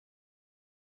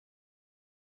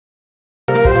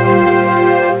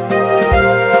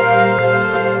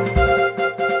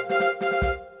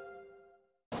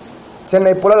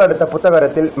சென்னை புழல் அடுத்த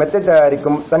புத்தகரத்தில் மெத்தை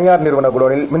தயாரிக்கும் தனியார் நிறுவன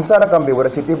குடோனில் மின்சார கம்பி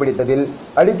உரசி தீப்பிடித்ததில்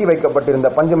அடுக்கி வைக்கப்பட்டிருந்த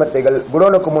பஞ்சு மெத்தைகள்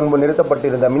குடோனுக்கு முன்பு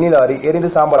நிறுத்தப்பட்டிருந்த மினி லாரி எரிந்து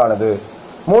சாம்பலானது.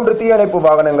 3 தீயணைப்பு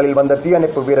வாகனங்களில் வந்த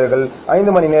தீயணைப்பு வீரர்கள்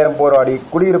 5 மணி நேரம் போராடி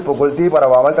குடியிருப்புக்குள் தீ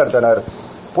பரவாமல் தடுத்தனர்.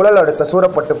 புழல் அடுத்த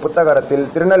சூரப்பட்டு புத்தகரத்தில்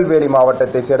திருநெல்வேலி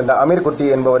மாவட்டத்தைச் சேர்ந்த அமீர்குட்டி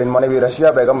என்பவரின் மனைவி ரஷ்யா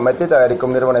பேகம் மெத்தை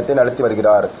தயாரிக்கும் நிறுவனத்தை நடத்தி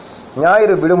வருகிறார்.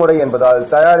 ஞாயிறு விடுமுறை என்பதால்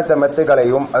தயாரித்த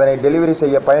மெத்தைகளையும் அதனை டெலிவரி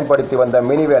செய்ய பயன்படுத்தி வந்த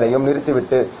மினி வேனையும்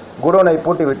நிறுத்திவிட்டு குடோனை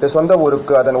பூட்டிவிட்டு சொந்த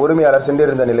ஊருக்கு அதன் உரிமையாளர்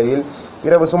சென்றிருந்த நிலையில்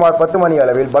இரவு சுமார் 10 மணி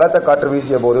அளவில் பலத்த காற்று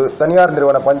வீசிய போது தனியார்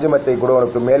நிறுவன பஞ்சுமெத்தை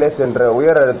குடோனுக்கு மேலே சென்ற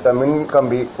உயர் அழுத்த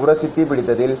மின்கம்பி உரசி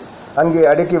தீப்பிடித்ததில் அங்கே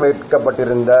அடுக்கி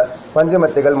வைக்கப்பட்டிருந்த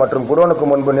பஞ்சுமெத்தைகள் மற்றும் குடோனுக்கு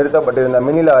முன்பு நிறுத்தப்பட்டிருந்த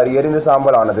மினி லாரி எரிந்து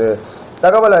சாம்பலானது.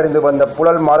 தகவல் அறிந்து வந்த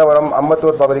புழல், மாதவரம்,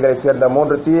 அம்பத்தூர் பகுதிகளைச் சேர்ந்த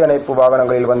 3 தீயணைப்பு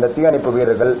வாகனங்களில் வந்த தீயணைப்பு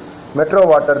வீரர்கள் மெட்ரோ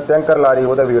வாட்டர் டேங்கர் லாரி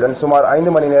உதவியுடன் சுமார்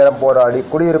 5 மணி நேரம் போராடி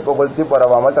குடியிருப்புக்குள் தீ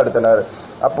பரவாமல் தடுத்தனர்.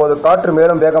 அப்போது காற்று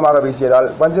மேலும் வேகமாக வீசியதால்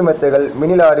பஞ்சு மெத்தைகள்,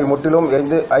 மினி லாரி முற்றிலும்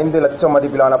எரிந்து 5 லட்சம்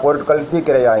மதிப்பிலான பொருட்கள்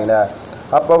தீக்கிரையாயின.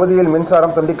 அப்பகுதியில்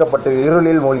மின்சாரம் துண்டிக்கப்பட்டு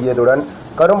இருளில் மூழ்கியதுடன்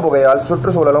கரும்புகையால்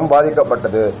சுற்றுச்சூழலும்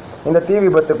பாதிக்கப்பட்டது. இந்த தீ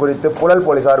விபத்து குறித்து புழல்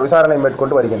போலீசார் விசாரணை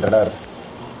மேற்கொண்டு வருகின்றனர்.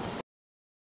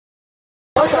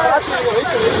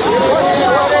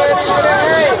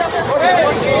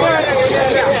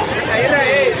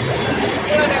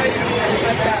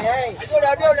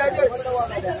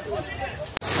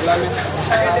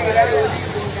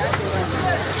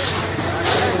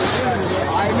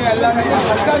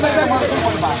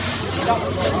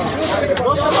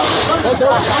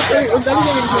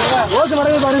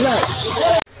 பாருங்க